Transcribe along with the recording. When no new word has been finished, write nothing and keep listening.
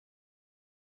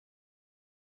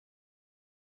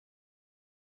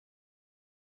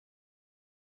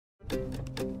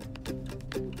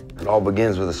It all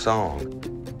begins with a song.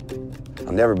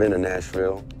 I've never been to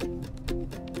Nashville.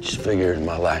 Just figured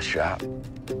my last shot.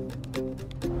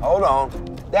 Hold on.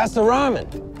 That's the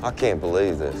ramen. I can't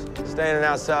believe this. Standing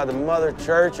outside the mother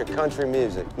church of country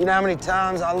music. You know how many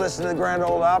times I listen to the Grand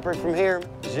Ole Opry from here?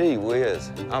 Gee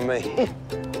whiz. I mean,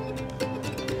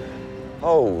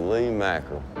 holy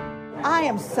mackerel. I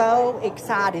am so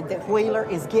excited that Wheeler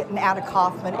is getting out of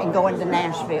Kaufman and going to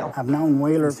Nashville. I've known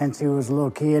Wheeler since he was a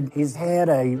little kid. He's had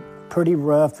a pretty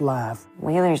rough life.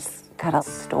 Wheeler's got a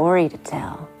story to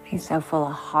tell. He's so full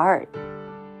of heart.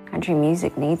 Country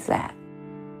music needs that.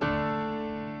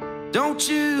 Don't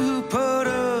you put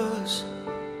us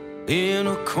in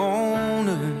a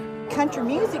corner. Country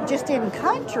music just isn't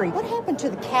country. What happened to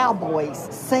the cowboys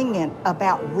singing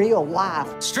about real life?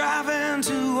 Striving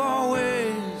to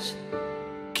always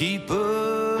keep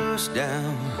us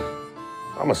down.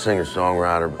 I'm a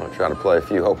singer-songwriter. I try to play a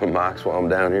few open mics while I'm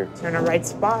down here. You're in the right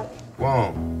spot.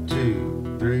 1,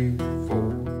 2, 3,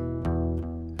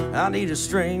 4. I need a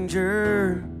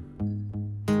stranger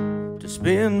to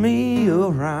spin me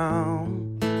around.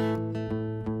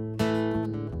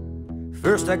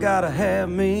 First I gotta have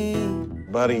me.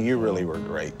 Buddy, you really were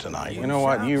great tonight. You know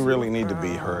what? You really need to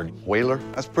be heard. Wheeler?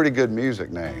 That's a pretty good music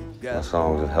name. My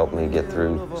songs have helped me get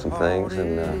through some things,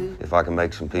 and if I can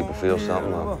make some people feel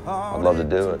something, I'd love to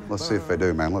do it. Let's see if they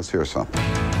do, man. Let's hear something.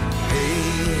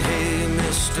 Hey, hey,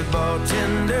 Mr.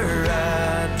 Bartender,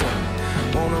 I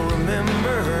don't wanna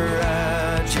remember,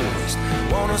 I just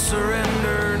wanna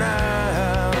surrender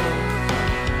now.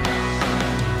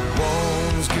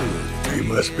 One's good. You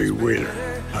must be Wheeler.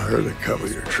 I heard a couple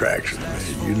of your tracks, man.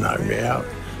 You knocked me out.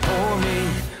 Pour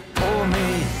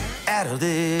me out of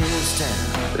this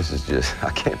town. This is just,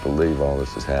 I can't believe all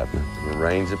this is happening. It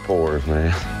rains, it pours,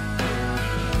 man.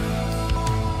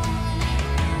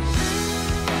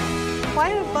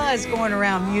 Quite a buzz going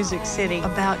around Music City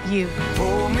about you.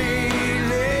 Pour me,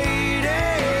 lady,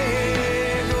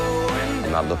 going.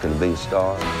 I'm not looking to be a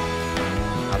star.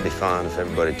 I'd be fine if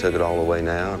everybody took it all away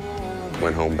now and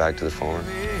went home back to the farm.